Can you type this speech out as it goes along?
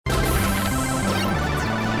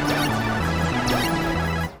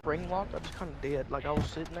spring locked, I just kind of did. Like I was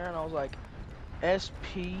sitting there and I was like,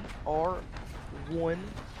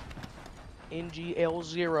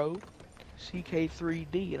 SPR1NGL0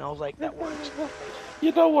 CK3D, and I was like, that works.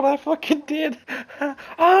 You know what I fucking did?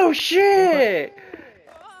 Oh shit!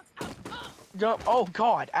 Jump! Oh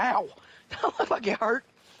god! Ow! That looked like it hurt.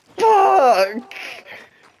 Fuck!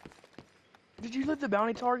 Did you lift the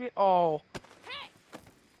bounty target? Oh.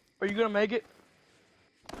 Are you gonna make it?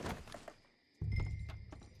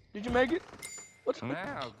 Did you make it? What's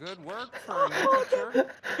Now, good work for an amateur.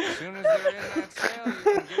 As soon as they're in that cell, you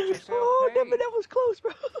can get yourself Oh, paid. damn it, that was close,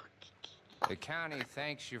 bro. The county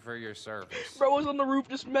thanks you for your service. Bro was on the roof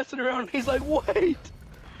just messing around. He's like, wait.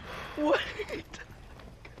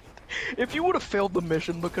 If you would have failed the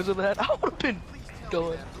mission because of that, I would have been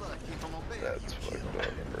done. That's fucked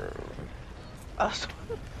up, bro.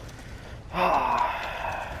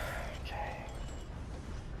 Okay.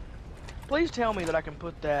 Please tell me that I can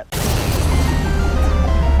put that.